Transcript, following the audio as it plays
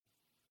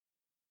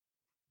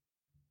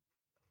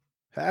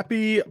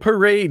Happy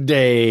Parade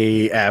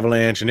Day,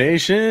 Avalanche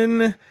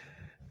Nation.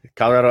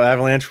 Colorado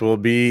Avalanche will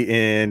be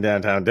in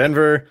downtown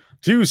Denver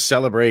to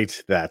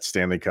celebrate that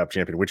Stanley Cup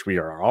champion, which we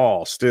are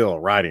all still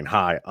riding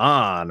high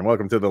on.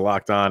 Welcome to the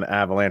Locked On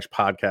Avalanche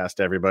podcast,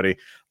 everybody.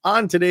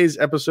 On today's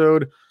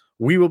episode,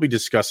 we will be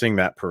discussing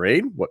that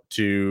parade, I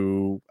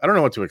don't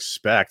know what to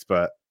expect,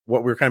 but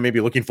what we're kind of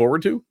maybe looking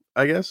forward to,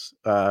 I guess.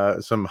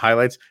 Some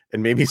highlights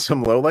and maybe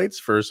some lowlights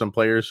for some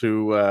players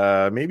who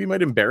maybe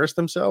might embarrass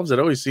themselves. It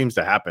always seems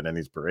to happen in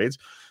these parades.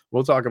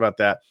 We'll talk about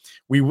that.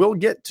 We will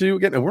get to,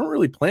 again, and we weren't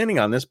really planning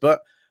on this,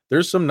 but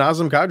there's some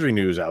Nazem Kadri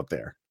news out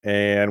there.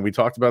 And we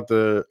talked about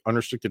the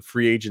unrestricted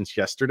free agents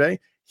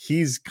yesterday.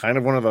 He's kind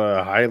of one of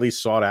the highly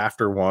sought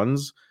after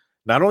ones,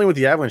 not only with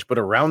the Avalanche, but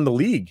around the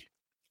league.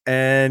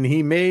 And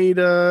he made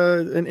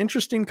an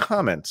interesting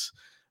comment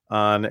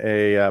on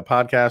a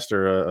podcast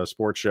or a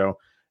sports show.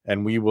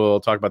 And we will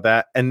talk about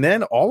that. And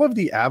then all of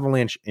the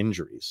Avalanche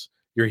injuries.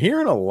 You're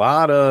hearing a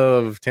lot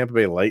of Tampa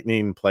Bay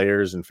Lightning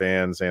players and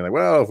fans saying, like,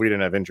 well, if we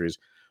didn't have injuries,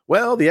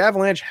 well, the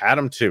Avalanche had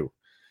them too.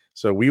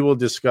 So we will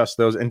discuss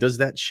those. And does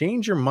that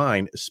change your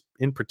mind?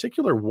 In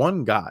particular,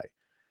 one guy,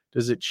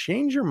 does it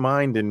change your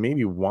mind in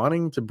maybe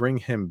wanting to bring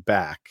him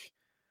back?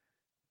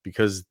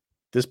 Because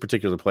this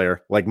particular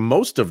player, like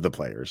most of the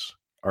players,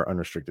 are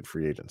unrestricted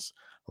free agents.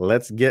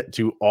 Let's get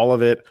to all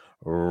of it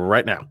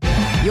right now.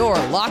 You're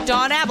Locked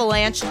On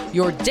Avalanche,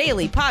 your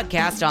daily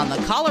podcast on the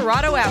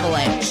Colorado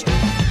Avalanche.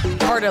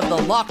 Part of the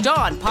Locked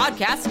On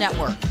Podcast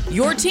Network,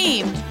 your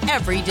team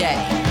every day.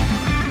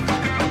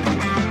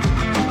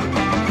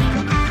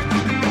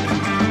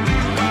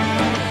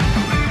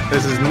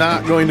 This is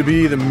not going to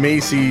be the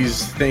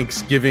Macy's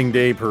Thanksgiving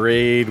Day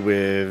parade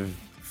with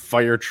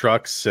fire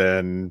trucks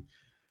and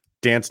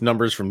dance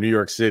numbers from New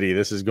York City.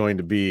 This is going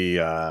to be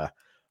a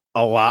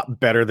lot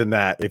better than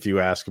that, if you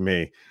ask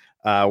me.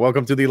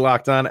 Welcome to the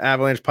Locked On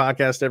Avalanche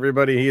podcast,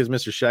 everybody. He is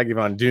Mr. Shaggy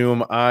Von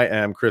Doom. I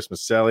am Chris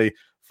Maselli,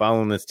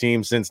 following this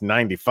team since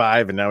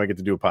 95, and now we get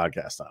to do a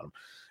podcast on them.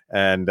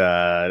 And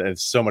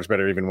it's so much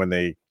better even when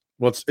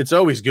it's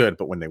always good,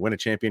 but when they win a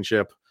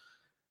championship,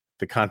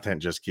 the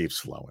content just keeps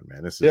flowing,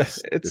 man. This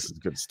is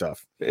good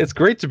stuff. It's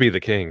great to be the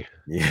king.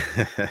 Yeah.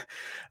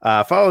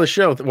 Follow the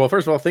show. Well,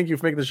 first of all, thank you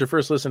for making this your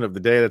first listen of the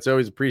day. That's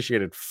always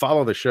appreciated.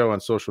 Follow the show on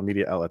social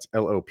media outlets,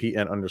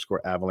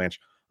 LOPN_Avalanche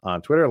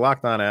on Twitter,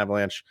 Locked On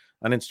Avalanche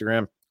on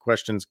Instagram.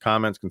 Questions,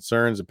 comments,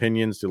 concerns,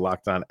 opinions to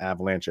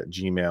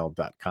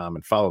lockedonavalanche@gmail.com.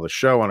 And follow the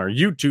show on our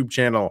YouTube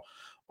channel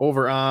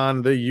over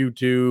on the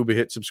YouTube.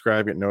 Hit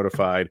subscribe, get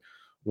notified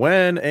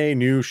when a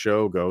new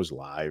show goes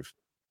live.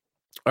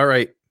 All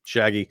right,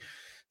 Shaggy.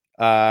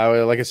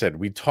 Like I said,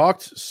 we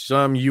talked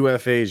some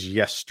UFAs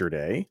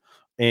yesterday,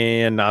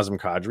 and Nazem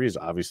Kadri is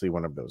obviously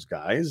one of those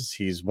guys.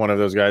 He's one of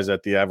those guys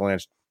that the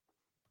Avalanche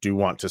do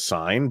want to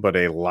sign, but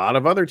a lot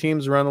of other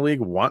teams around the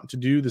league want to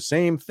do the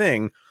same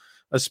thing,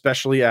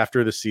 especially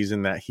after the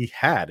season that he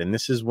had. And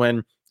this is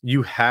when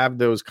you have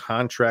those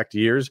contract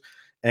years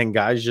and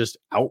guys just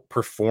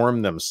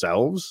outperform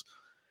themselves.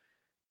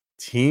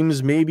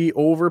 Teams maybe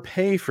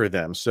overpay for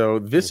them. So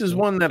this is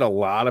one that a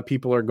lot of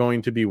people are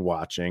going to be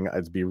watching.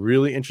 It'd be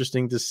really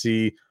interesting to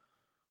see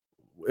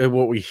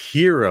what we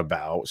hear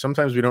about.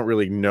 Sometimes we don't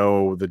really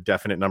know the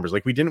definite numbers,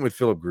 like we didn't with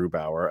Philip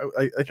Grubauer.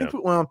 I think,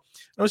 well,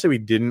 I would say we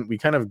didn't. We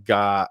kind of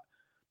got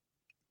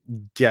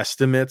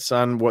guesstimates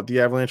on what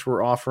the Avalanche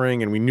were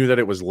offering, and we knew that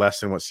it was less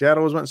than what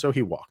Seattle was, so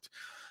he walked.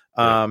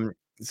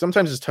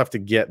 Sometimes it's tough to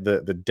get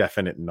the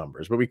definite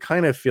numbers, but we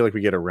kind of feel like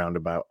we get a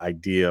roundabout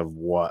idea of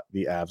what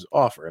the Avs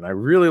offer. And I'm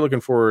really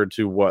looking forward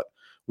to what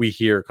we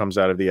hear comes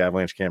out of the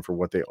Avalanche camp for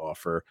what they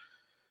offer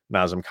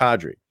Nazem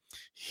Kadri.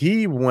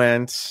 He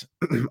went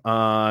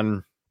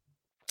on,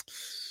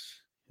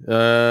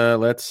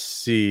 let's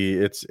see,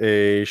 it's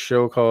a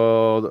show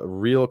called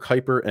Real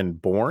Kuiper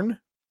and Bourne.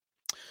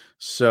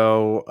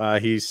 So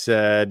he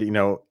said,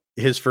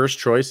 his first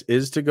choice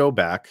is to go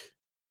back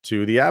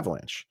to the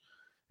Avalanche.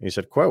 And he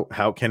said, quote,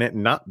 "How can it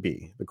not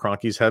be? The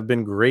Cronkies have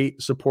been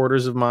great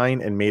supporters of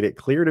mine and made it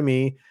clear to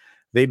me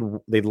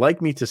they'd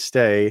like me to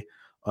stay,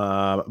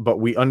 but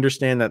we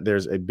understand that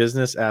there's a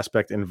business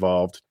aspect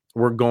involved.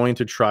 We're going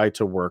to try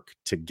to work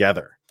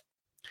together."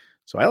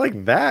 So I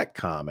like that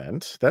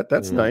comment.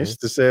 That's nice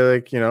to say,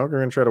 like, we're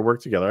going to try to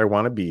work together. I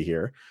want to be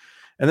here.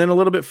 And then a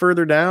little bit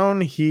further down,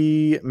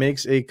 he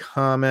makes a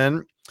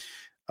comment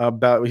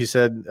about, he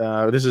said,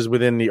 this is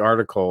within the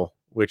article,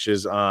 which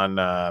is on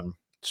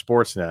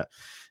Sportsnet.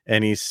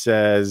 And he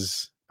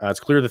says, it's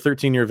clear the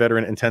 13-year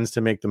veteran intends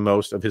to make the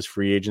most of his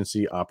free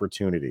agency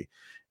opportunity.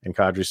 And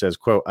Kadri says,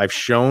 quote, "I've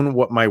shown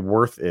what my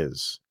worth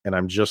is, and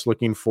I'm just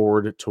looking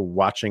forward to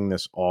watching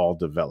this all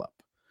develop."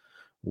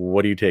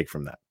 What do you take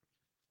from that?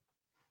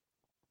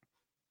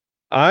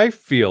 I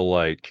feel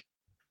like,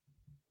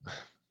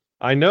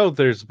 I know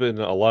there's been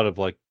a lot of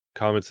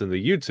comments in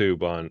the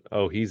YouTube on,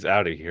 oh, he's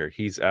out of here.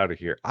 He's out of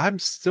here. I'm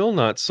still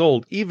not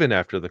sold even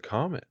after the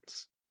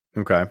comments.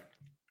 Okay.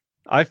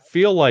 I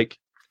feel like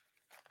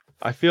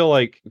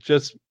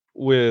just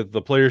with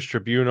the Players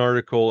Tribune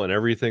article and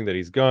everything that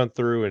he's gone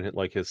through and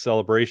like his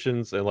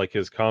celebrations and like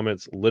his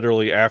comments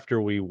literally after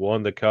we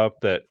won the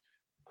cup that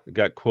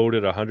got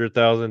quoted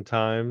 100,000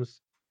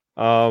 times.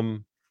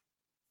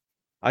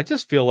 I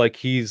just feel like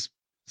he's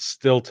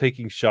still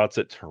taking shots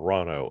at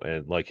Toronto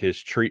and like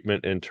his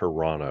treatment in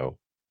Toronto.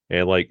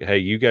 And like, hey,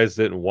 you guys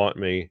didn't want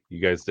me.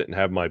 You guys didn't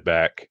have my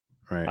back.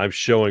 Right. I'm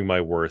showing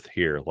my worth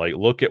here. Like,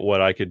 look at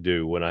what I could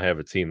do when I have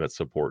a team that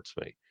supports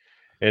me.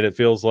 And it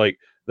feels like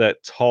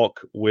that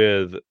talk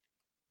with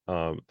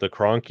the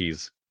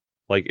Cronkies,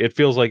 like it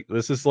feels like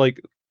this is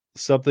like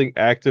something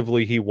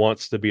actively he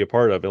wants to be a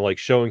part of and like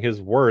showing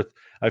his worth.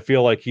 I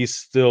feel like he's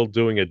still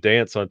doing a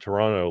dance on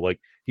Toronto. Like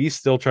he's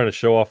still trying to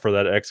show off for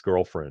that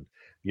ex-girlfriend,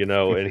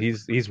 and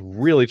he's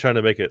really trying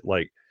to make it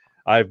like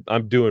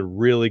I'm doing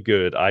really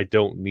good. I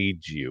don't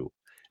need you.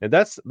 And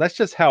that's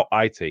just how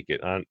I take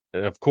it. And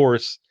of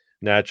course,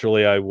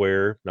 naturally I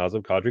wear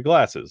Nazem Kadri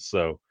glasses.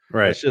 So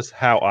that's just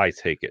how I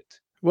take it.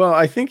 Well,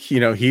 I think,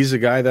 he's a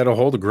guy that'll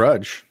hold a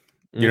grudge,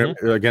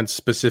 against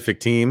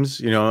specific teams,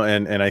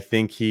 and I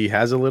think he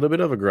has a little bit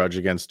of a grudge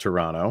against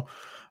Toronto.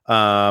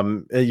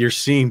 You're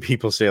seeing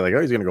people say like,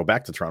 oh, he's going to go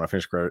back to Toronto,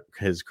 finish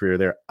his career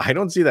there. I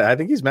don't see that. I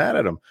think he's mad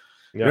at him.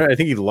 Yeah. I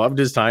think he loved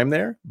his time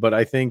there, but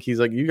I think he's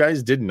like, you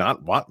guys did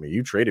not want me.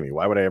 You traded me.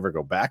 Why would I ever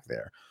go back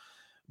there?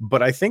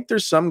 But I think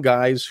there's some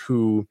guys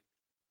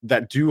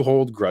that do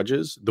hold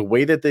grudges. The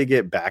way that they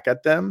get back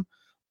at them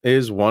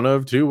is one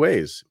of two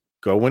ways.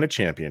 Go win a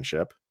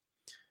championship,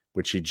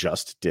 which he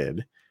just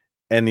did.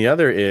 And the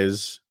other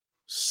is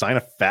sign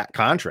a fat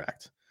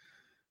contract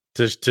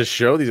to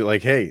show these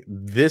like, hey,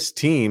 this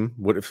team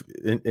would have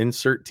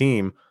insert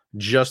team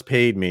just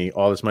paid me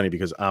all this money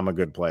because I'm a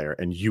good player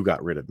and you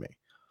got rid of me.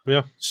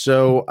 Yeah.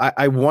 So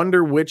I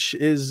wonder which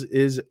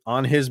is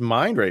on his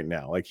mind right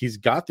now. Like he's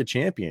got the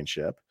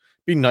championship.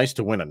 Be nice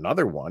to win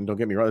another one. Don't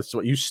get me wrong.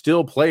 So you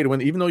still play to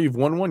win, even though you've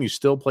won one, you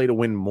still play to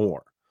win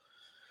more.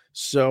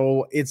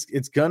 So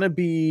it's gonna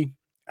be,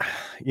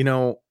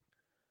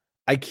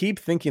 I keep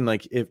thinking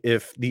like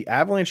if the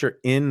Avalanche are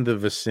in the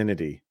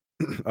vicinity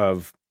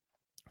of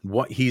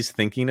what he's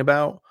thinking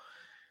about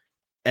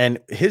and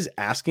his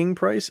asking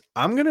price,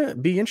 I'm gonna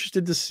be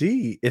interested to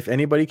see if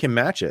anybody can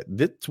match it.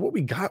 That's what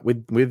we got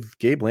with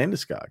Gabe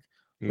Landeskog.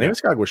 Yeah.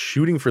 Landeskog was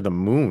shooting for the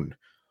moon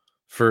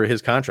for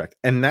his contract,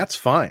 and that's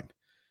fine.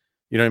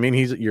 You know what I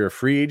mean? You're a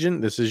free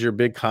agent. This is your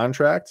big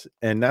contract,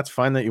 and that's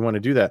fine that you want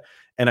to do that.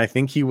 And I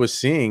think he was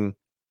seeing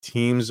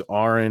teams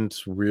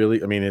aren't really,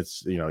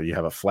 it's, you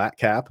have a flat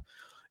cap.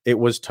 It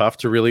was tough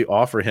to really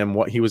offer him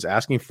what he was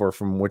asking for,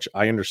 from which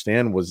I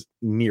understand was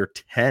near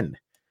 10.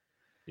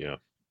 Yeah.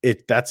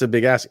 That's a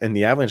big ask. And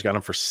the Avalanche got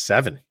him for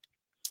 7.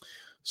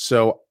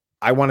 So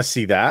I want to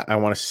see that. I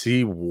want to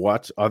see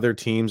what other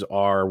teams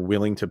are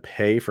willing to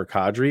pay for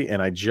Kadri.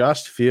 And I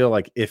just feel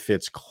like if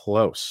it's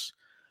close,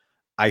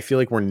 I feel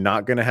like we're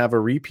not going to have a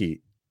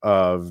repeat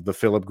of the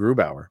Philip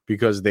Grubauer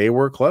because they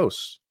were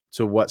close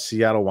to what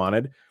Seattle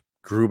wanted.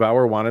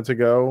 Grubauer wanted to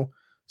go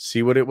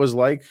see what it was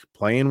like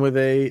playing with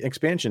a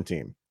expansion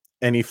team.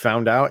 And he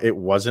found out it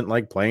wasn't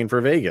like playing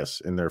for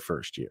Vegas in their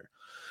first year.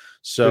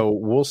 So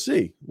we'll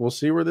see. We'll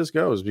see where this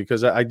goes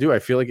because I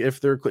feel like if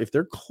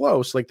they're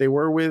close, like they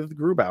were with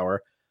Grubauer,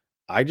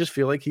 I just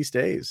feel like he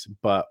stays.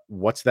 But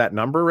what's that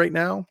number right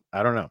now?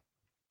 I don't know.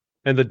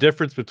 And the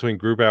difference between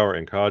Grubauer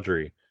and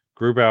Kadri,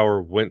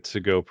 Grubauer went to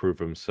go prove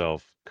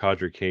himself.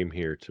 Kadri came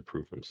here to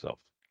prove himself.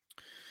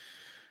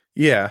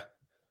 Yeah.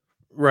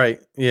 Right.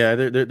 Yeah.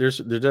 There's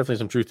definitely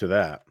some truth to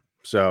that.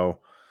 So,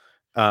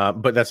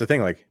 but that's the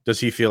thing. Like, does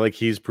he feel like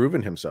he's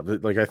proven himself?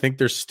 Like, I think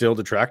there's still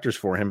detractors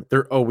for him.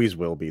 There always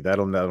will be.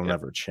 That'll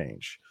never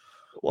change.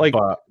 Like,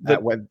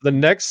 the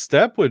next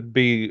step would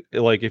be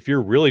like, if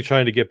you're really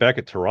trying to get back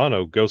at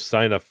Toronto, go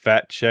sign a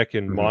fat check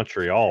in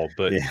Montreal.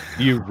 But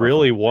you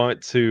really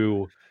want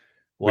to,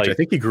 like, which I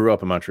think he grew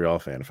up a Montreal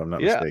fan, if I'm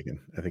not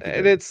mistaken. I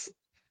think,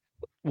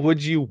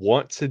 would you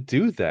want to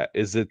do that?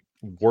 Is it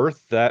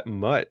worth that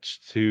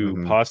much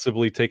to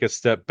possibly take a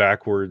step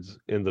backwards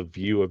in the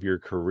view of your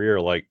career,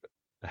 like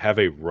have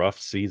a rough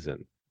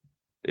season?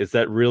 Is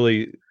that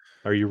really,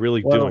 are you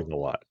really doing a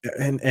lot?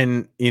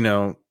 And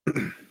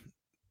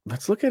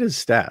let's look at his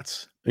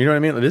stats. You know what I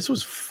mean? This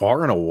was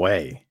far and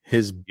away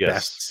his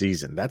best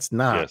season. That's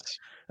not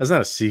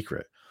a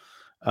secret.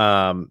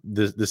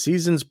 The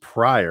seasons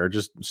prior,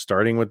 just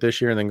starting with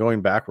this year and then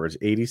going backwards,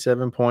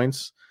 87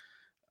 points,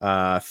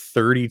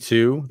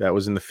 32, that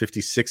was in the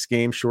 56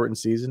 game shortened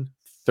season.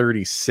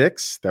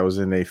 36, that was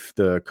in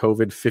the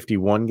COVID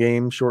 51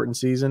 game shortened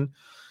season.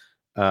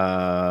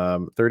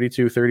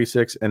 32,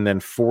 36, and then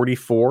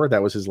 44,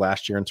 that was his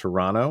last year in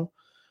Toronto.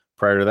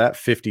 Prior to that,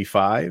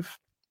 55.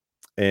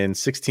 And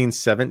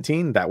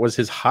 16-17, that was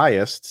his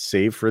highest,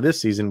 save for this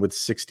season, with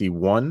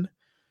 61.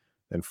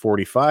 Then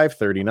 45,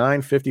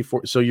 39,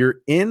 54. So you're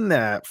in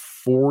that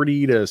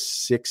 40 to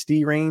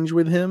 60 range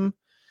with him.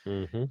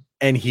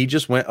 And he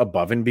just went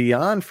above and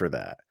beyond for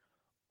that.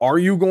 Are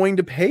you going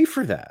to pay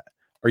for that?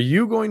 Are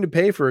you going to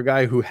pay for a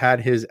guy who had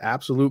his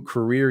absolute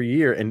career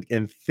year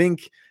and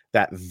think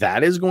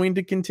that is going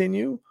to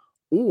continue?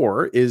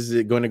 or is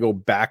it going to go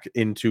back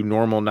into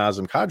normal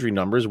Nazem Kadri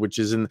numbers, which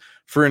is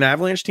for an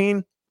Avalanche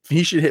team,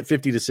 he should hit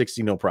 50 to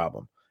 60, no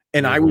problem.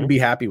 And I would be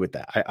happy with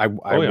that. I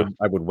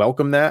would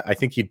welcome that. I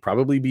think he'd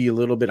probably be a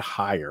little bit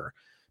higher,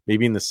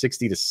 maybe in the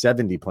 60 to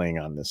 70 playing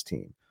on this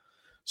team.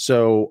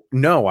 So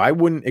no, I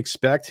wouldn't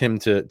expect him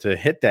to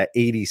hit that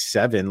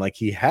 87 like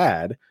he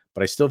had,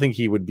 but I still think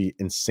he would be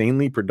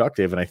insanely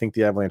productive. And I think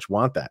the Avalanche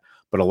want that.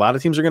 But a lot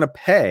of teams are going to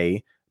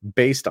pay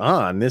based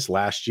on this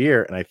last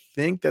year. And I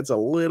think that's a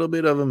little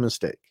bit of a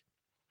mistake.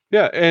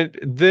 Yeah. And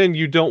then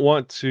you don't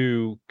want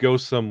to go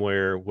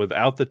somewhere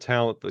without the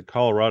talent that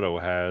Colorado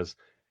has.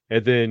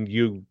 And then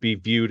you be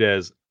viewed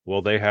as,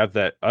 well, they have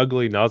that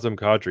ugly Nazem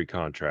Kadri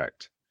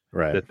contract.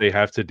 Right. That they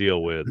have to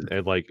deal with.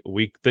 And like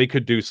they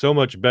could do so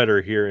much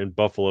better here in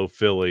Buffalo,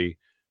 Philly,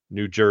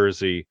 New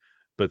Jersey,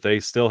 but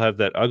they still have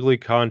that ugly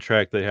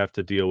contract they have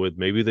to deal with.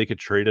 Maybe they could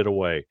trade it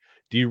away.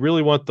 Do you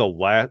really want the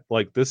last,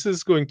 like this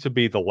is going to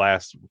be the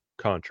last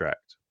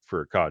contract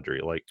for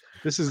Kadri? Like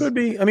this is could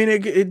be. I mean,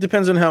 it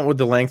depends on with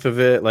the length of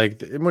it.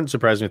 Like it wouldn't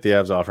surprise me if the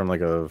Avs offer him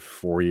like a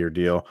 4-year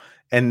deal.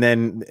 And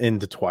then in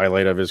the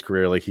twilight of his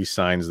career, like he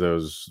signs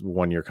those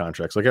 1-year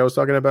contracts, like I was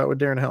talking about with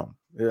Darren Helm.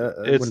 It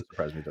wouldn't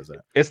surprise me if he does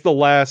that. It's the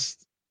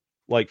last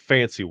like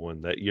fancy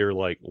one that you're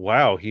like,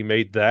 wow, he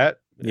made that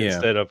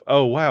instead of,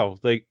 oh wow,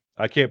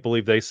 I can't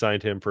believe they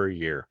signed him for a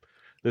year.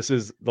 This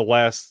is the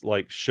last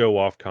like show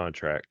off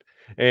contract,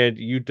 and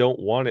you don't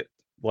want it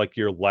like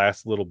your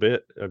last little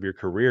bit of your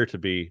career to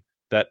be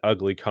that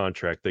ugly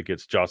contract that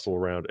gets jostled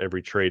around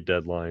every trade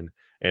deadline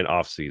and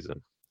off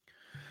season.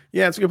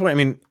 Yeah, it's a good point. I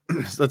mean,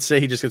 let's say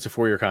he just gets a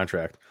 4-year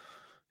contract.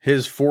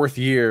 His 4th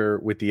year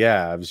with the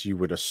Avs, you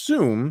would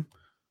assume,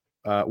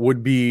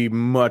 would be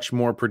much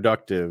more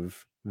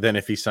productive than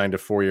if he signed a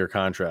 4-year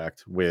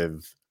contract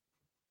with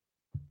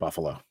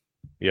Buffalo.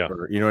 Yeah.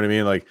 Or, you know what I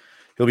mean? Like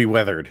he'll be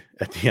weathered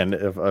at the end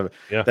of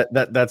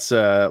that's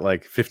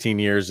like 15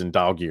 years in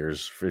dog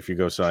years if you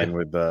go sign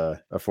with a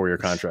 4-year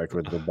contract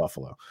with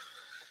Buffalo.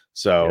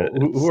 So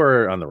who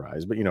are on the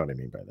rise, but you know what I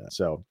mean by that.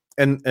 So,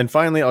 and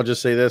finally, I'll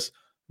just say this.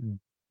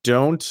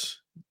 Don't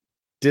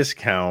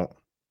discount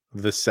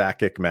the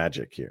Sakic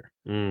magic here.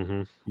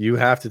 Mm-hmm. You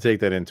have to take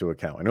that into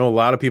account. I know a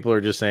lot of people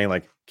are just saying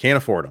like, can't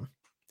afford him.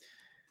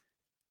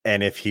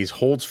 And if he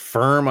holds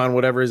firm on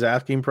whatever his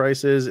asking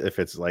price is, if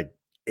it's like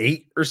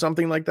 8 or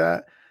something like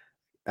that,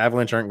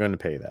 Avalanche aren't going to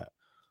pay that.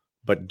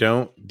 But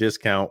don't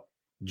discount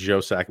Joe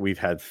Sakic. We've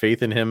had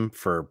faith in him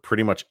for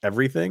pretty much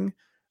everything.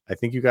 I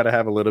think you got to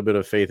have a little bit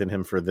of faith in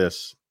him for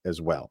this as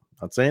well.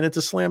 Not saying it's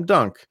a slam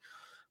dunk,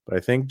 but I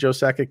think Joe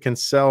Sakic can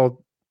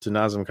sell to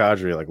Nazem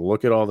Kadri, like,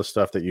 look at all the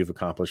stuff that you've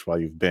accomplished while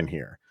you've been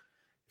here.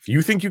 If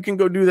you think you can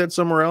go do that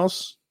somewhere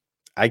else,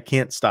 I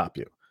can't stop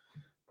you.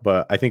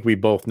 But I think we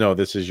both know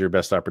this is your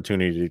best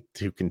opportunity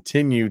to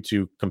continue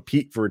to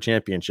compete for a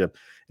championship.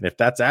 And if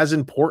that's as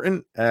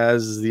important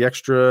as the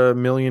extra $1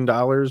 million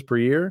per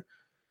year,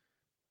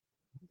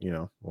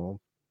 well,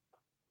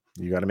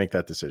 you got to make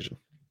that decision.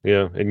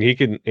 Yeah. And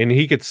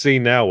he could see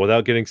now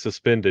without getting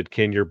suspended,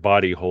 can your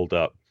body hold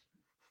up?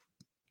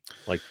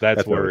 Like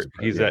that's where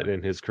he's at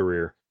in his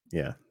career.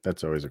 Yeah,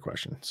 that's always a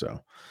question.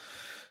 So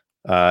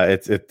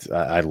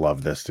I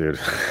love this, dude.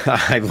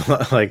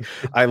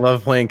 I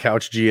love playing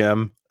couch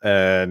GM,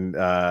 and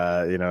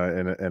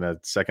in a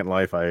second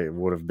life I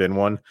would have been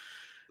one.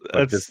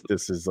 But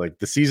this is like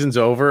the season's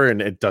over and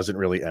it doesn't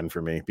really end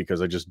for me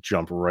because I just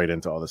jump right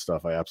into all this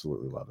stuff. I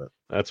absolutely love it.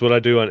 That's what I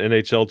do on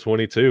NHL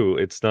 22.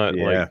 It's not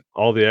like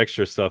all the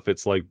extra stuff.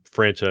 It's like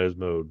franchise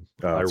mode.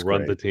 I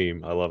run the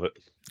team. I love it.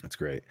 That's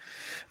great.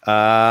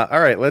 All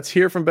right, let's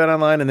hear from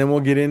BetOnline, and then we'll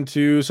get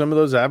into some of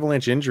those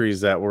Avalanche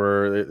injuries that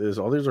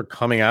all these are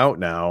coming out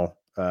now.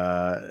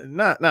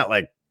 Not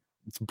like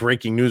it's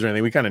breaking news or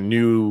anything. We kind of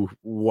knew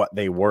what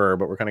they were,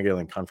 but we're kind of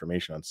getting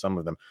confirmation on some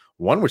of them.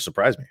 One which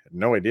surprised me. I had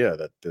no idea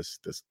that this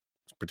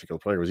particular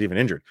player was even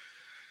injured.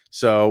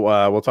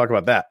 So we'll talk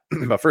about that.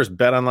 But first,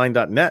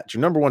 betonline.net,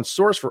 your number one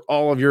source for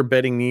all of your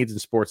betting needs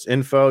and sports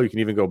info. You can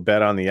even go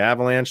bet on the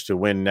Avalanche to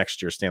win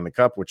next year's Stanley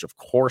Cup, which of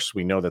course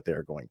we know that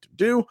they're going to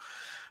do.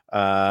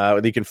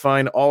 You can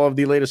find all of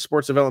the latest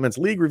sports developments,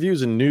 league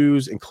reviews, and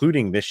news,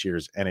 including this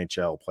year's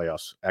NHL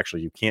playoffs.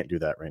 Actually, you can't do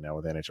that right now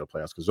with NHL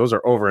playoffs because those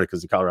are over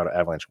because the Colorado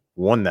Avalanche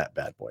won that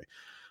bad boy.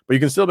 But you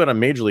can still bet on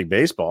Major League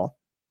Baseball.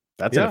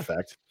 That's in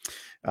effect.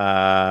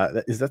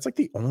 That's like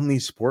the only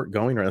sport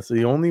going right. That's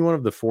the only one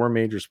of the 4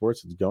 major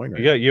sports that's going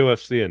right. You got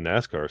UFC and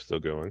NASCAR still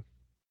going.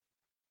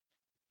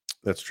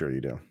 That's true.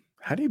 You do.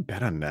 How do you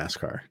bet on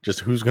NASCAR? Just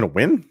who's going to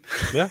win?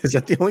 Yeah. Is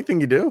that the only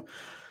thing you do?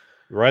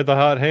 Ride the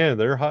hot hand.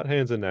 There are hot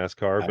hands in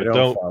NASCAR,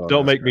 but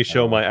don't make me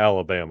show my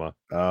Alabama.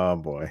 Oh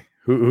boy,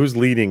 who's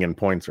leading in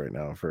points right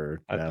now for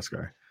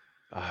NASCAR?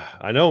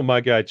 I know my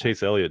guy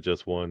Chase Elliott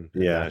just won.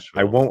 Yeah,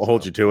 I won't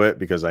hold you to it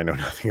because I know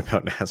nothing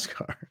about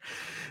NASCAR.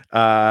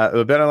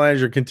 The BetOnline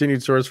is your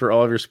continued source for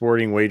all of your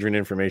sporting wagering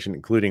information,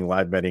 including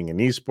live betting and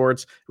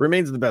esports. It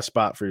remains the best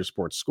spot for your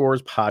sports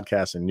scores,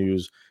 podcasts, and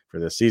news for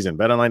this season.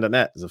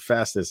 BetOnline.net is the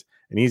fastest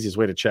and easiest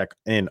way to check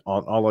in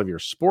on all of your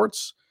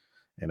sports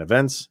and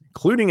events,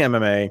 including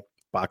MMA,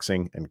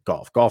 boxing, and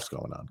golf. Golf's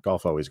going on.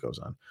 Golf always goes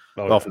on.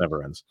 Oh, Golf yeah.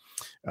 never ends.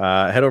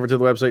 Head over to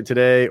the website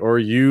today or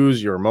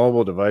use your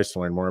mobile device to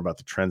learn more about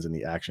the trends in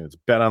the action. It's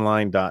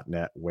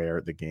betonline.net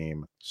where the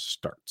game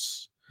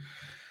starts.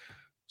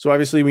 So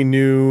obviously we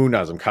knew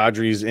Nazem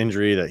Kadri's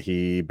injury that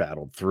he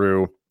battled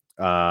through.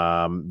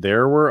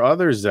 There were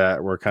others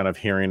that we're kind of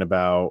hearing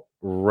about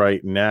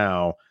right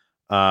now.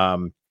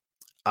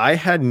 I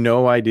had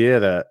no idea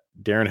that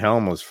Darren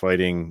Helm was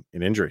fighting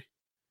an injury.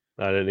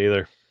 I didn't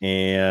either.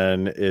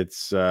 And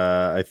it's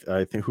I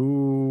think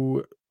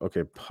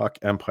Puck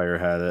Empire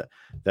had it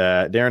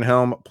that Darren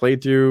Helm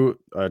played through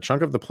a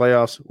chunk of the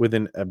playoffs with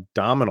an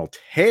abdominal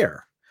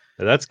tear.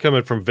 And that's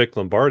coming from Vic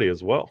Lombardi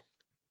as well.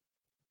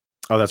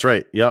 Oh, that's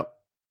right. Yep.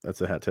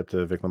 That's a hat tip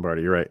to Vic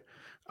Lombardi. You're right.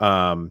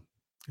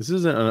 This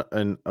isn't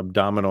an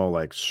abdominal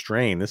like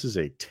strain. This is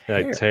a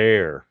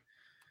tear.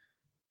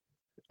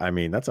 I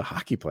mean, that's a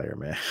hockey player,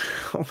 man.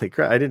 Holy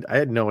crap. I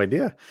had no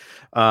idea.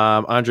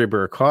 Andre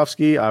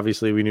Burakovsky,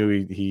 obviously we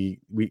knew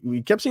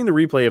we kept seeing the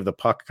replay of the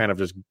puck kind of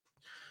just,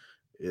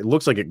 it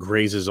looks like it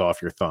grazes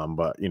off your thumb,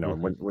 but you know,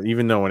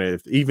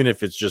 even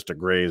if it's just a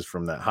graze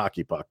from that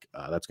hockey puck,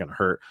 that's going to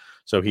hurt.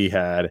 So he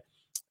had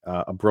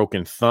a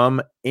broken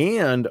thumb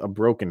and a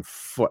broken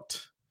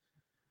foot,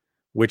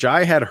 which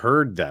I had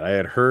heard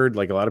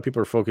like a lot of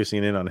people are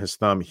focusing in on his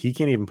thumb. He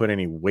can't even put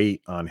any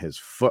weight on his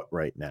foot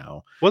right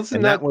now.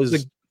 Wasn't that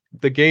was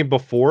the game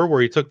before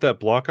where he took that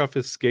block off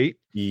his skate?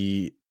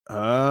 And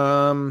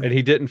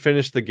he didn't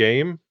finish the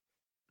game?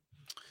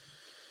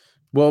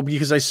 Well,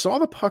 because I saw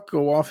the puck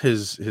go off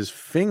his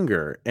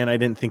finger and I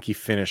didn't think he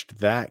finished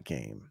that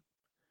game.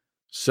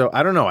 So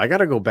I don't know. I got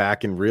to go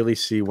back and really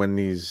see when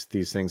these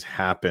things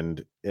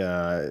happened.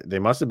 They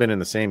must have been in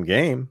the same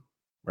game,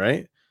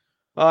 right?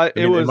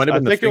 It was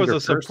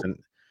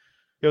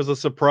a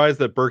surprise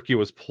that Berkey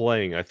was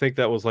playing. I think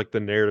that was like the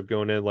narrative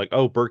going in, like,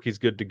 oh, Berkey's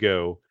good to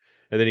go.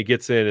 And then he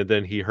gets in and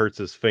then he hurts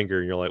his finger.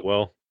 And you're like,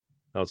 well,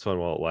 that was fun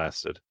while it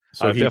lasted.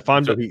 So I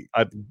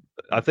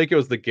think it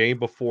was the game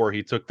before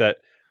he took that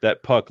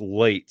puck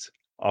late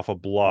off a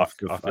block.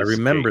 I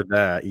remember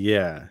that.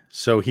 Yeah.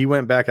 So he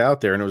went back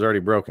out there and it was already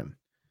broken.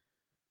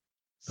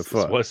 The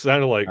foot. What it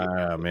sounded like.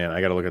 Oh man, I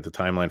got to look at the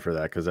timeline for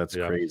that because that's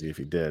crazy if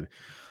he did.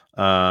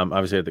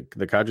 Obviously the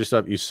Kadri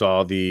stuff, you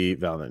saw the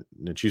Val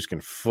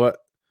Nichushkin foot,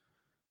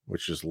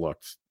 which just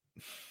looked.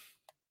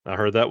 I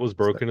heard that was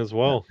broken as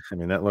well. I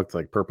mean, that looked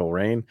like purple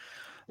rain.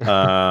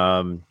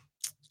 And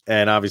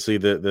obviously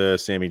the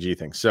Sammy G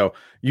thing. So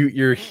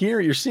you're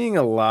seeing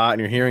a lot and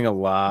you're hearing a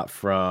lot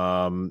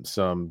from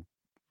some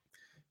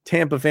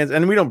Tampa fans,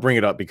 and we don't bring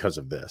it up because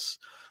of this,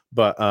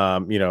 but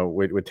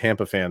with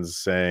Tampa fans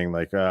saying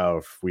like,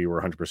 oh, if we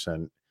were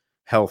 100%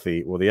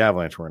 healthy, well, the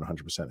Avalanche weren't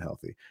 100%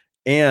 healthy.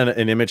 And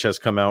an image has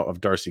come out of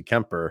Darcy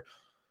Kemper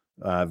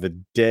the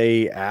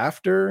day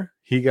after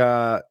he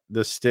got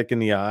the stick in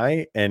the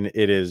eye, and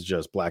it is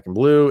just black and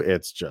blue.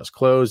 It's just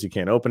closed. You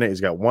can't open it.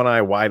 He's got one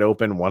eye wide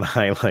open, one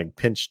eye like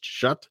pinched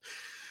shut,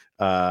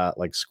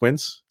 like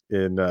Squints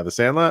in The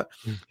Sandlot.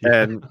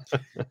 And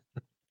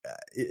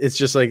it's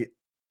just like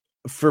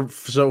for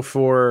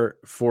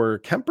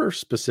Kemper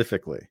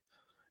specifically,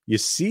 you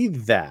see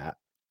that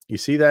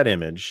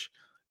image,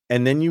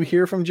 and then you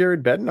hear from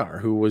Jared Bednar,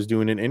 who was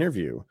doing an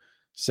interview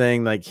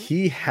saying like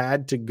he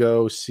had to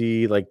go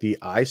see like the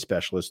eye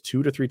specialist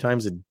 2 to 3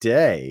 times a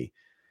day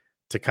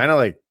to kind of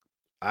like,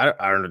 I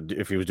don't know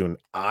if he was doing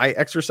eye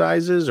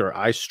exercises or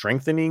eye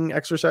strengthening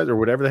exercise or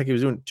whatever the heck he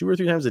was doing 2 or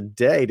 3 times a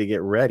day to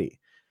get ready.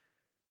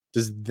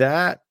 Does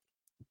that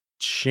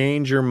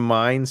change your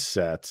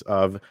mindset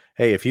of,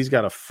 hey, if he's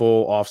got a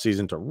full off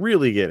season to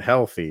really get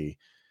healthy,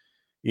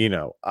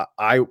 does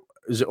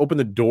it open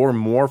the door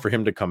more for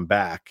him to come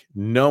back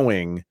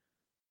knowing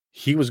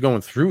he was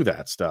going through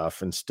that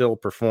stuff and still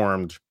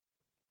performed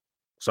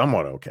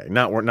somewhat okay?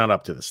 Not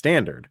up to the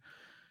standard,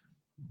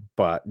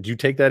 but do you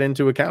take that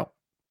into account?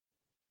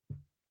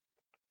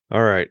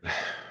 All right.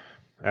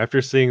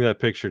 After seeing that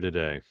picture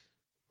today,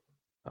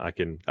 I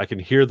can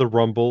hear the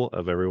rumble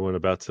of everyone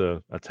about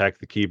to attack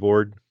the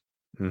keyboard.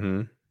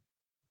 Mm-hmm.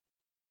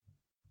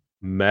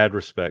 Mad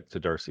respect to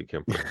Darcy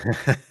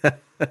Kemper.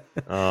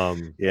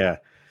 Yeah.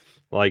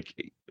 Like,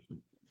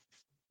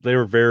 they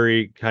were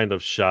very kind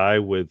of shy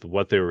with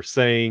what they were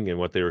saying and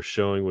what they were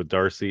showing with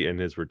Darcy and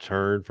his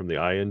return from the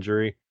eye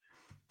injury.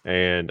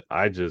 And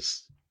I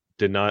just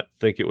did not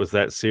think it was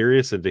that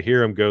serious. And to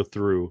hear him go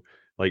through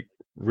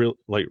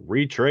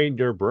retrain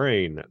your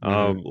brain,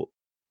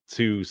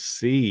 to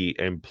see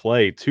and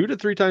play 2 to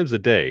 3 times a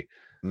day.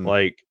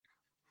 Like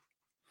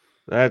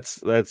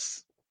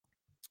that's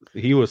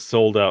he was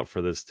sold out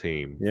for this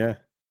team. Yeah.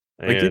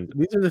 And like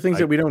these are the things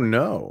that we don't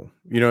know,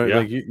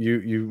 like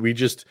we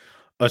just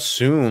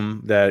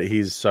assume that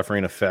he's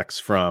suffering effects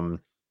from,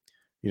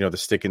 the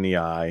stick in the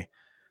eye.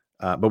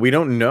 But we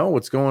don't know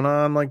what's going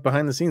on like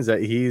behind the scenes,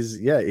 that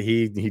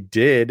he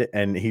did.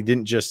 And he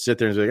didn't just sit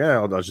there and say,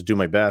 I'll just do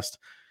my best.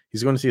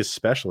 He's going to see a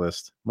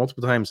specialist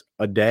multiple times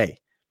a day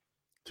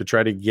to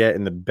try to get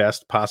in the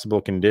best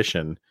possible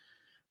condition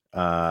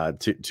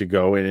to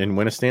go and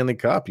win a Stanley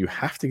Cup. You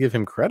have to give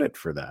him credit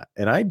for that.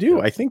 And I do.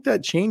 Yeah. I think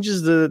that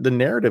changes the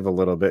narrative a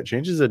little bit,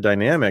 changes the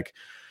dynamic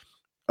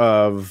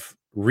of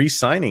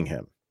re-signing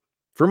him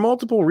for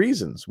multiple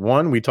reasons.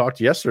 One, we talked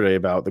yesterday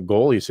about the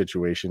goalie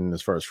situation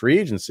as far as free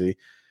agency,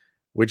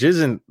 which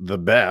isn't the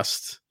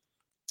best.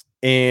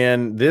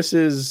 And this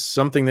is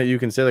something that you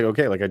can say, like,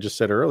 okay, like I just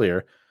said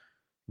earlier,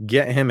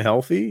 get him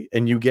healthy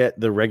and you get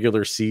the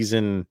regular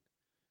season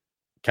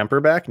Kemper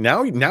back.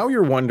 Now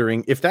you're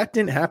wondering if that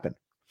didn't happen.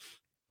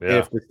 Yeah.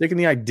 If the stick in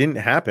the eye didn't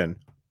happen,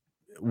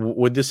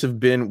 would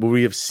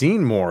we have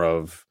seen more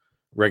of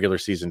regular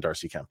season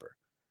Darcy Kemper?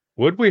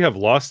 Would we have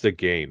lost a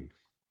game?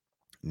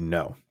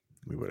 No,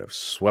 we would have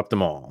swept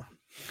them all.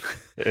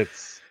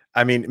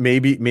 I mean,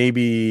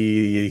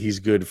 maybe he's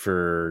good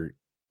for,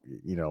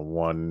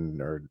 one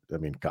or,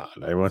 God,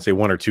 I want to say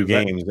 1 or 2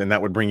 games, and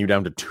that would bring you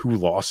down to 2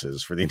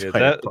 losses for the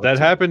entire. That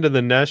happened in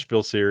the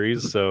Nashville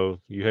series. So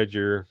you had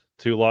your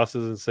 2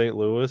 losses in St.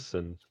 Louis,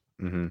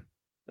 and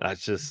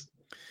that's just.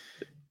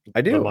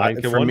 I do.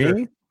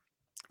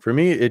 For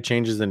me, it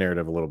changes the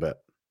narrative a little bit.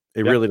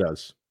 It really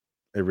does.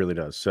 It really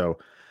does. So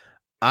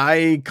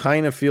I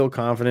kind of feel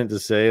confident to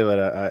say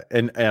that,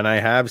 and I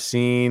have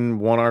seen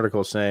one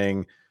article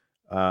saying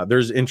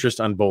there's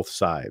interest on both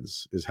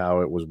sides, is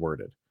how it was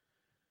worded.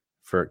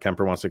 For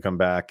Kemper wants to come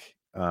back,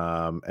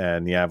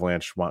 and the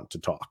Avalanche want to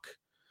talk.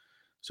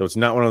 So it's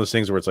not one of those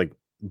things where it's like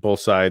both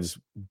sides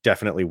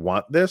definitely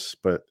want this,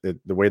 but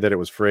the way that it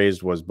was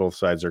phrased was both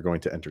sides are going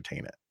to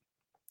entertain it.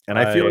 And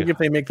I feel like if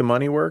they make the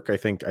money work, I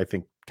think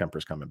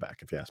Kemper's coming back,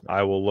 if you ask me.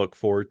 I will look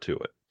forward to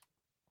it.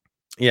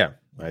 Yeah,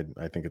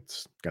 I think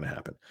it's going to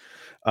happen.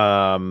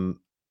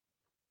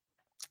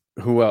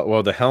 Who else?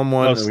 Well, the Helm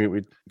one.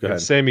 Go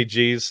ahead. Sammy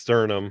G's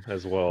sternum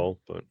as well,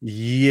 but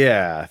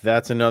yeah,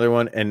 that's another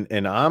one.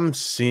 And I'm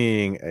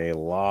seeing a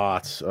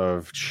lot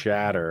of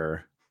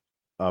chatter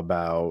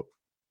about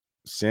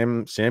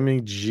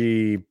Sammy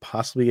G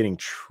possibly getting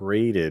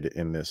traded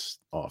in this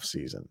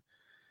offseason.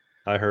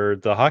 I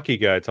heard the hockey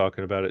guy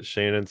talking about it.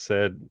 Shannon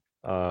said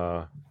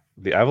the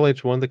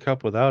Avalanche won the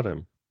cup without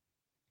him.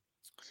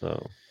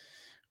 So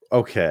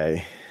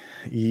okay,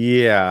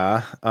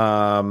 yeah.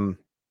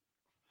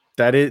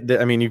 That is,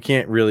 I mean, you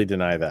can't really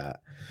deny that.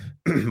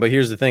 But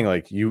here's the thing: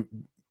 like you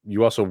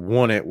also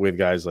won it with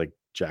guys like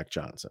Jack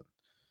Johnson.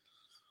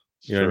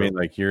 You know what I mean?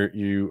 Like are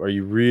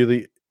you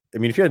really? I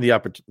mean, if you had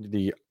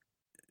the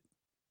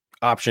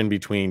option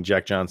between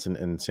Jack Johnson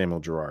and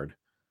Samuel Girard,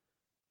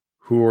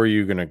 who are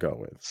you going to go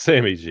with?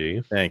 Sammy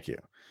G. Thank you.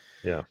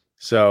 Yeah.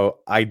 So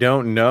I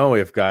don't know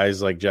if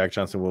guys like Jack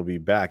Johnson will be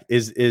back.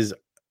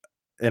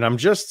 And I'm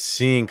just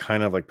seeing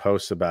kind of like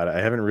posts about it.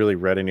 I haven't really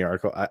read any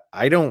article.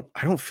 I don't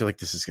feel like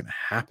this is going to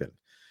happen.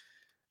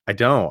 I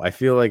don't. I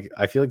feel like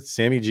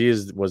Sammy G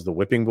was the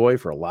whipping boy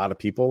for a lot of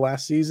people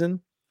last season.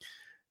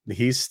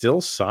 He's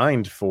still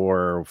signed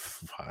for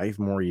 5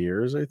 more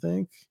years, I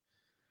think.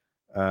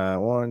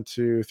 1,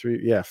 2,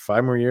 3,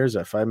 5 more years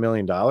at $5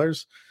 million.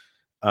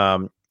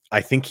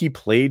 I think he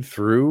played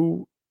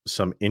through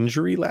some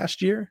injury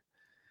last year.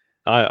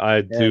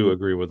 I do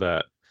agree with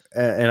that.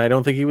 And I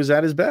don't think he was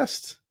at his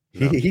best.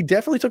 No. He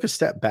definitely took a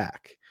step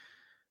back.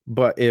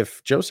 But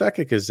if Joe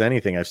Sakic is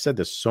anything, I've said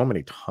this so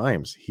many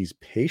times, he's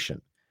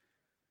patient.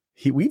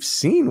 We've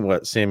seen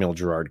what Samuel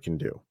Girard can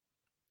do.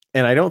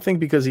 And I don't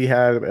think because he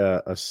had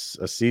a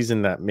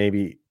season that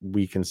maybe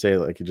we can say,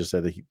 like you just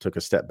said, that he took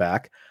a step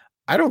back.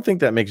 I don't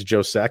think that makes Joe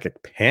Sakic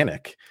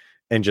panic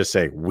and just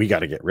say, we got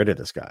to get rid of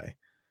this guy.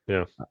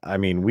 Yeah. I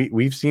mean,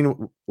 we've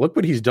seen, look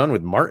what he's done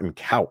with Martin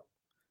Kaut.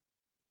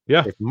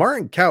 Yeah. If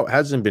Martin Kaut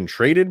hasn't been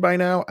traded by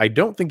now, I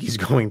don't think he's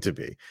going to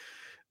be.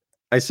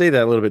 I say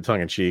that a little bit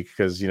tongue in cheek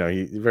because, he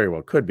very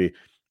well could be,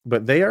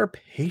 but they are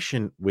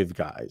patient with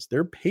guys.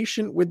 They're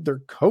patient with their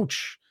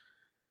coach.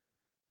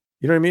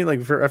 You know what I mean? Like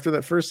after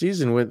that first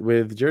season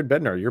with Jared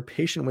Bednar, you're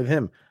patient with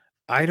him.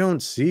 I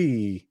don't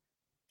see,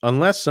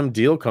 unless some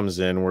deal comes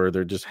in where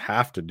they just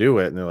have to do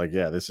it. And they're like,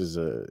 yeah, this is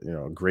a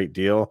great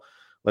deal.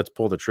 Let's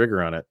pull the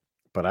trigger on it.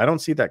 But I don't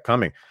see that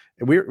coming.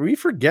 And we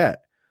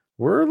forget.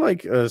 We're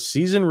like a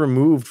season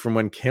removed from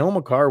when Cale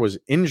Makar was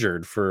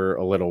injured for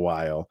a little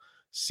while.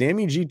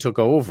 Sammy G took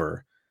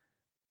over,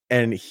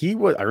 and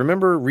I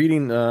remember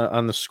reading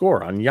on the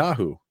score on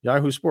Yahoo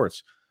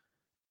Sports,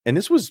 and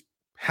this was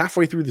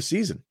halfway through the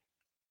season.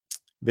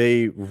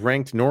 They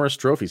ranked Norris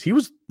trophies. He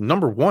was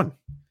number 1.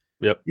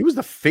 Yep. He was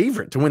the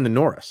favorite to win the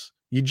Norris.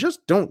 You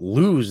just don't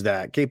lose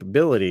that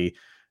capability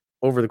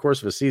over the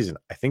course of a season.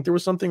 I think there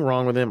was something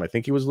wrong with him. I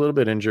think he was a little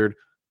bit injured.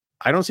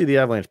 I don't see the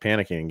Avalanche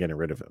panicking and getting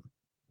rid of him.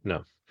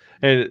 No.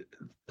 And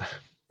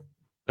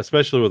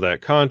especially with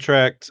that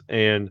contract,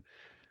 and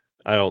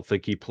I don't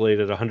think he played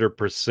at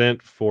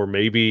 100% for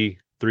maybe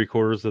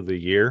 3/4 of the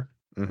year.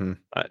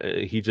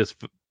 Mm-hmm. He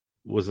just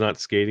was not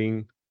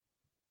skating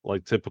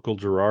like typical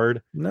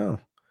Girard. No.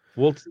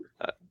 Well,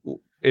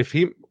 if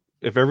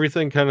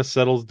everything kind of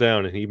settles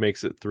down and he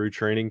makes it through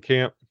training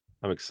camp,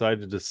 I'm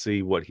excited to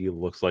see what he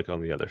looks like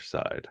on the other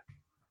side.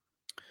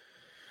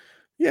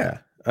 Yeah.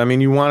 I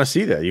mean, you want to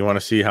see that. You want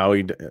to see how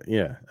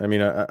yeah. I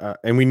mean,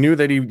 and we knew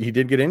that he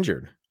did get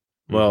injured.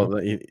 Well,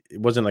 it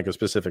wasn't like a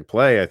specific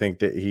play. I think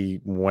that he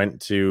went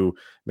to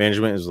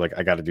management and was like,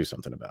 I got to do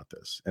something about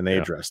this. And they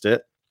addressed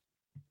it.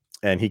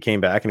 And he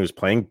came back and he was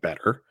playing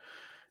better.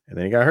 And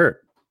then he got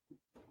hurt.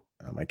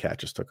 My cat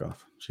just took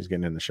off. She's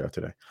getting in the show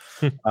today.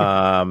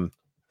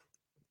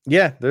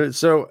 Yeah.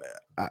 So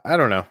I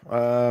don't know.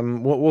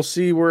 We'll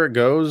see where it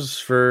goes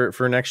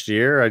for next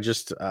year. I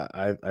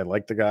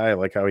like the guy. I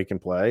like how he can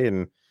play.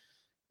 And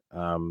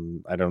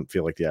I don't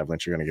feel like the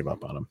Avalanche are going to give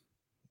up on him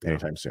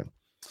anytime soon.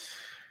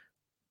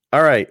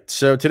 All right,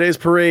 so today's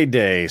parade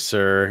day,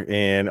 sir,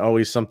 and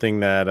always something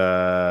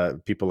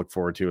that people look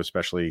forward to,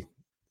 especially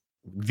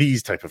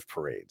these type of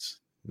parades.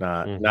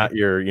 Not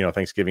your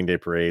Thanksgiving Day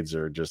parades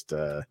or just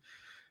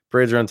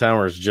parades around town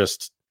where it's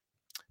just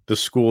the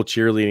school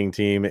cheerleading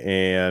team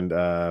and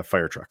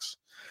fire trucks.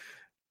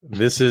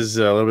 This is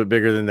a little bit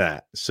bigger than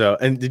that. So,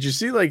 and did you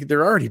see like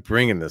they're already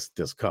bringing this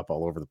cup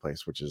all over the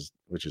place, which is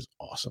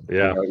awesome.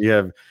 Yeah, you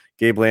have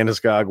Gabe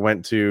Landeskog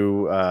went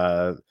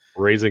to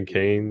Raising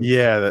Cane's.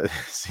 Yeah,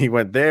 he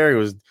went there.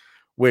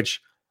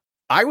 Which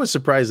I was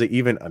surprised they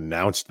even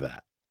announced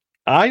that.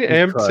 I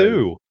am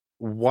too.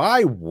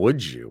 Why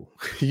would you?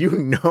 You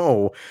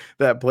know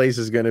that place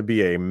is going to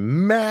be a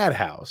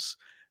madhouse.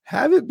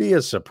 Have it be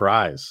a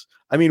surprise.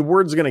 I mean,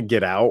 word's going to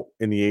get out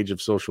in the age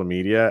of social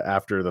media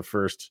after the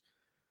first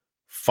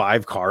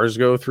 5 cars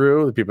go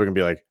through. People are going to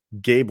be like,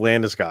 Gabe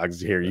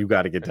Landeskog's here. You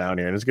got to get down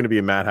here. And it's going to be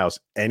a madhouse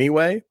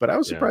anyway. But I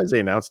was surprised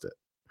they announced it.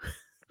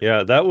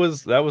 Yeah, that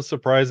was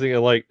surprising.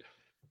 And like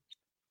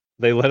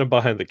they let him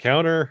behind the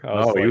counter.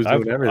 He was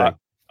doing everything.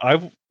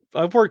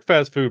 I've worked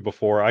fast food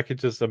before. I could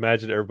just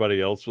imagine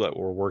everybody else that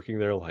were working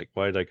there. Like,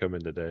 why did I come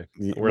in today?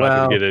 We're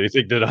not going to get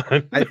anything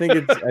done. I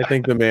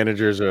think the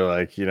managers are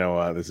like,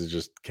 this is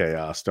just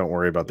chaos. Don't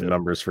worry about the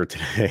numbers for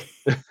today.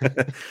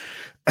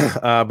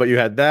 But you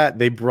had that.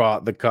 They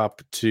brought the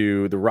cup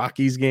to the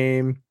Rockies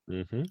game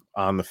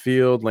on the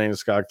field.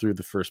 Landeskog threw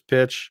the first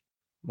pitch.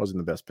 Wasn't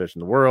the best pitch in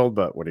the world,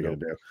 but what are you going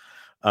to do?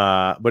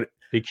 But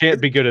he can't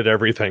be good at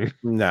everything.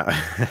 No.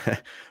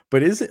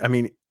 But is it? I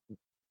mean,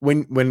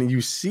 when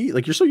you see,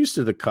 like, you're so used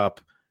to the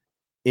cup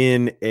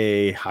in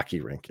a hockey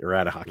rink or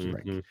at a hockey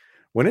rink,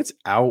 when it's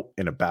out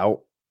and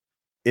about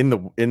in the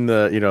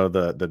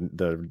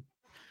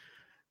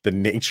the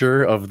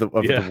nature of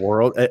the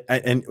world,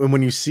 and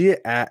when you see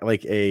it at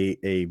like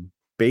a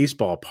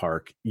baseball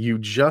park, you're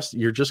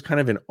just kind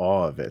of in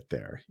awe of it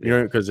there,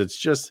 because it's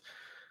just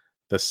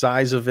the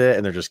size of it,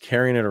 and they're just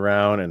carrying it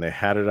around, and they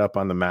had it up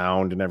on the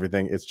mound and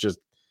everything. It's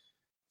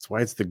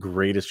why it's the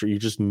greatest. You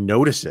just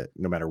notice it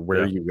no matter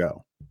where you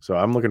go. So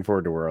I'm looking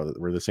forward to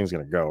where this thing's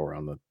going to go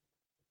around the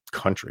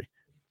country.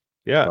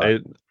 Yeah,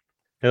 and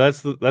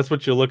that's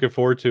what you're looking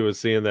forward to, is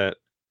seeing that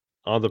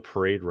on the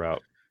parade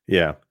route.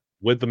 Yeah,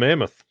 with the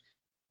Mammoth.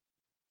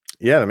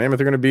 Yeah, the Mammoth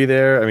are going to be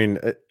there. I mean,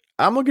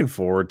 I'm looking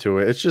forward to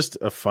it. It's just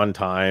a fun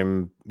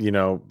time,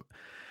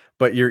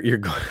 But you're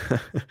going,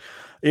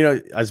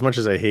 as much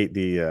as I hate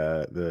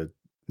the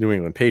New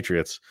England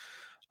Patriots,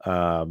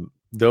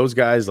 those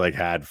guys like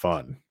had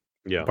fun.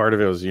 Yeah, part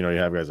of it was you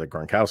have guys like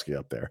Gronkowski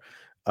up there,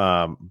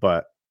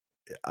 but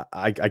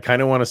I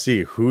kind of want to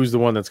see who's the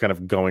one that's kind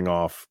of going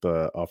off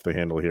the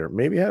handle here.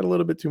 Maybe had a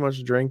little bit too much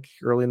to drink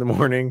early in the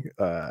morning.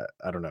 I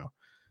don't know.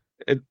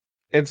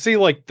 And see,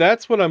 like,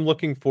 that's what I'm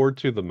looking forward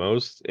to the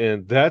most,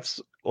 and that's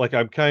like,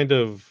 I'm kind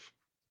of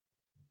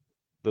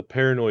the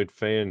paranoid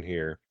fan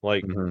here.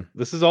 Like,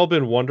 this has all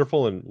been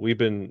wonderful, and we've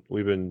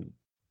been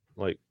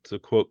like, to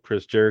quote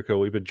Chris Jericho,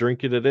 we've been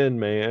drinking it in,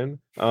 man.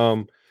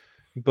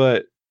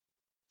 But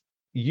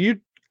you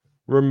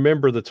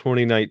remember the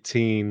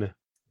 2019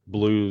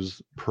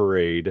 Blues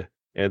parade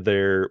and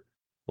their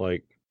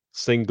like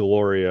Sing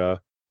Gloria,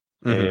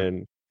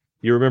 and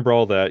you remember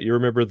all that. You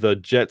remember the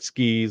jet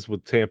skis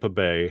with Tampa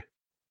Bay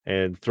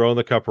and throwing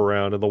the cup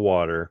around in the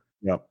water.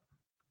 Yep.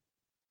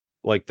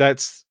 Like,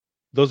 those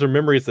are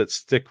memories that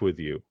stick with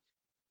you.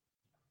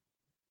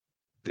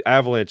 The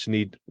Avalanche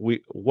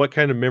what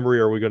kind of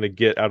memory are we going to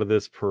get out of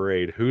this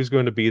parade? Who's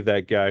going to be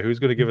that guy? Who's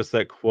going to give us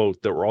that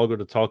quote that we're all going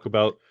to talk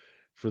about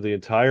for the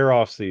entire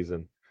off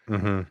season?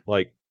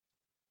 Like,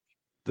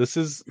 this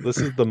is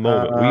the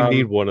moment. We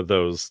need one of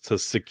those to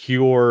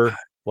secure,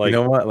 like,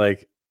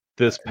 like,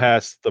 this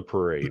past the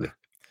parade.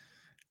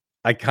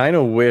 I kind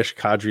of wish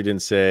Kadri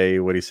didn't say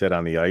what he said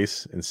on the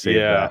ice and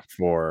save that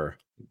for,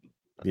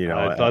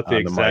 I thought the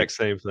exact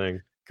same thing,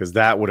 because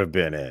that would have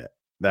been it.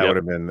 That would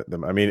have been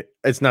them. I mean,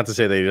 it's not to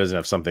say that he doesn't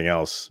have something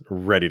else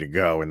ready to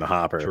go in the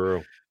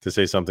hopper to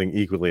say something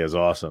equally as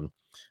awesome.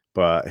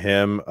 But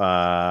him,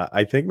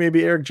 I think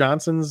maybe Eric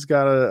Johnson's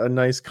got a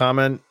nice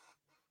comment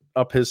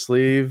up his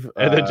sleeve.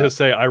 And then just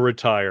say, I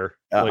retire.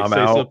 Like, I'm say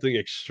out. something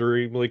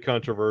extremely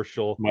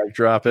controversial. Mic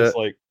drop it.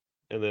 Like,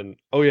 and then,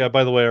 oh yeah,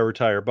 by the way, I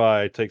retire.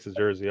 Bye. Takes his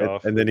jersey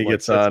off. And then he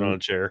gets on a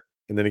chair.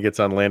 And then he gets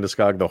on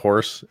Landeskog the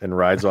horse and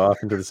rides off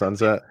into the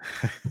sunset.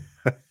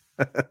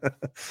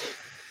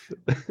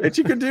 What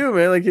you could do,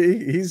 man. Like,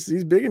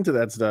 he's big into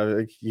that stuff.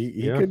 Like,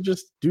 he could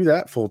just do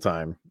that full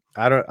time.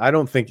 I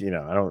don't think,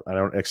 I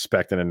don't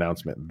expect an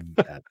announcement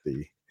at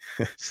the.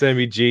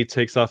 Sammy G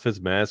takes off his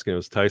mask and it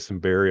was Tyson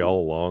Berry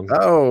all along.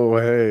 Oh,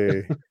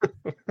 hey.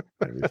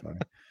 That'd be funny.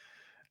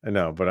 I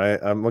know,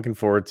 but I'm looking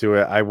forward to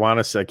it. I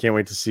can't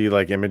wait to see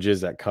like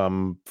images that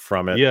come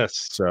from it.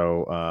 Yes.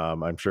 So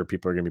I'm sure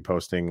people are going to be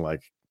posting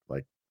like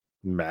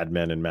Mad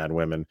Men and Mad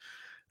Women.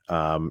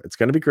 It's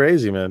going to be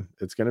crazy, man.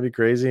 It's going to be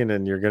crazy. And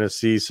then you're going to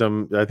see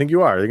I think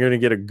you're going to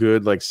get a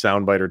good like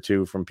soundbite or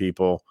two from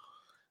people,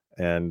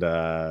 and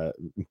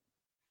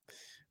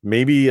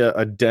maybe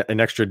an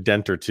extra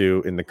dent or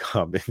two in the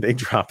cup if they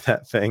drop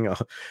that thing.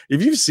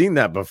 If you've seen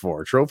that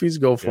before, trophies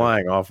go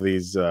flying off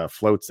these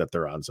floats that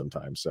they're on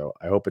sometimes. So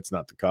I hope it's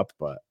not the cup,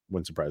 but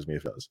wouldn't surprise me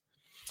if it was.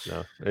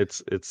 No,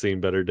 it's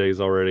seen better days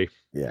already.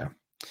 Yeah.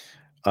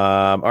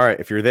 All right.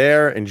 If you're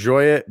there,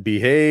 enjoy it,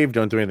 behave,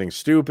 don't do anything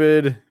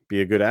stupid, be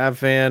a good Av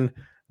fan.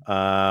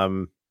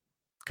 Because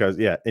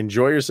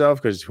enjoy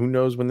yourself, because who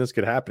knows when this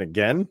could happen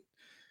again.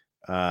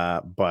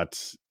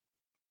 But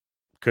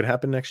could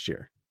happen next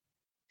year.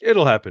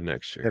 It'll happen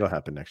next year. It'll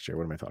happen next year.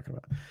 What am I talking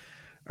about?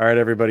 All right,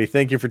 everybody.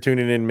 Thank you for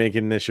tuning in,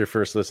 making this your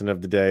first listen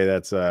of the day.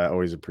 That's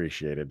always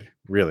appreciated.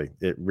 Really.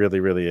 It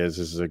really, really is.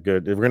 This is we're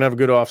going to have a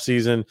good off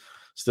season.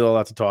 Still a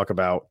lot to talk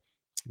about.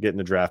 Getting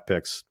the draft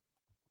picks,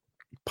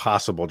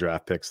 possible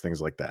draft picks, things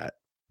like that.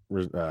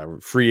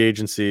 Free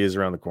agency is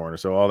around the corner.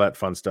 So all that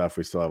fun stuff,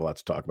 we still have a lot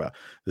to talk about.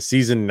 The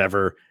season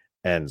never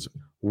ends.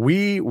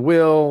 We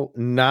will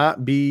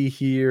not be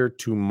here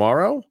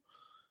tomorrow.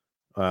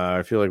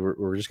 I feel like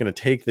we're just going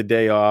to take the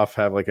day off,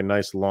 have like a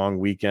nice long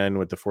weekend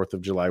with the 4th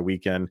of July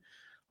weekend.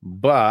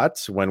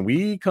 But when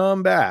we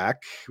come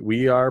back,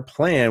 we are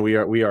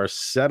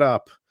set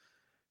up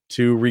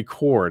to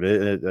record.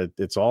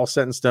 It's all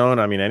set in stone.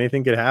 I mean,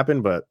 anything could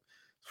happen, but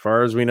as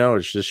far as we know,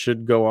 it just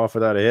should go off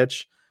without a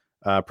hitch.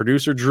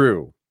 Producer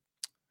Drew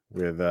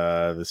with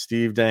the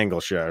Steve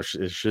Dangle Show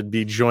should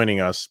be joining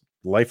us.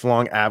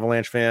 Lifelong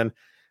Avalanche fan.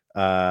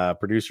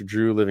 Producer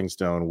Drew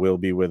Livingstone will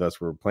be with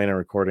us. We're planning on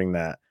recording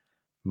that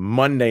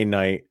Monday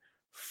night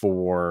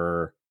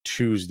for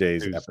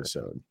Tuesday's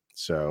episode.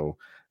 So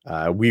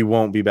we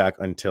won't be back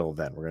until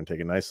then. We're going to take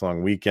a nice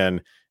long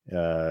weekend,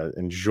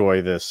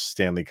 enjoy this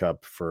Stanley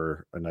Cup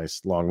for a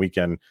nice long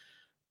weekend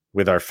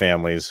with our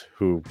families,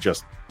 who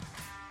just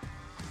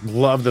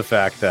love the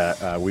fact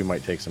that we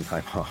might take some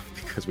time off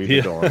because we've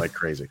been going like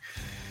crazy.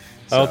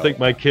 I don't think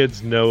my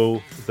kids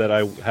know that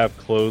I have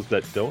clothes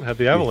that don't have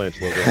the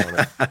Avalanche logo on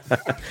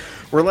it.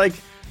 We're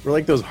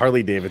like those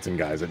Harley Davidson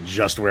guys that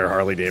just wear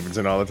Harley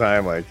Davidson all the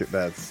time. Like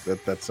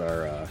that's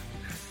our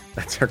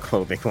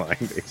clothing line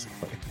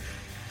basically.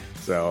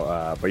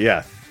 So, but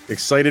yeah,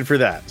 excited for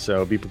that.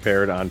 So be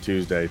prepared on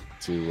Tuesday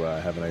to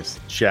have a nice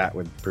chat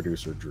with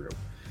producer Drew.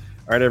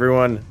 All right,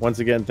 everyone. Once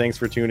again, thanks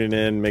for tuning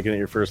in, making it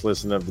your first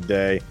listen of the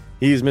day.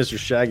 He's Mr.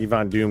 Shaggy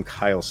Von Doom,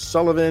 Kyle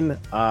Sullivan.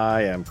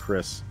 I am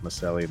Chris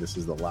Maselli. This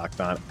is the Locked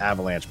On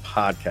Avalanche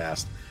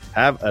podcast.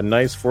 Have a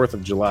nice 4th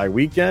of July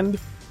weekend.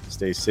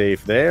 Stay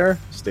safe there.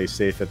 Stay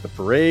safe at the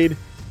parade,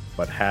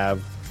 but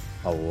have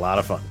a lot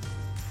of fun.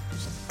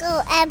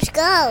 Go, Abs,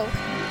 go.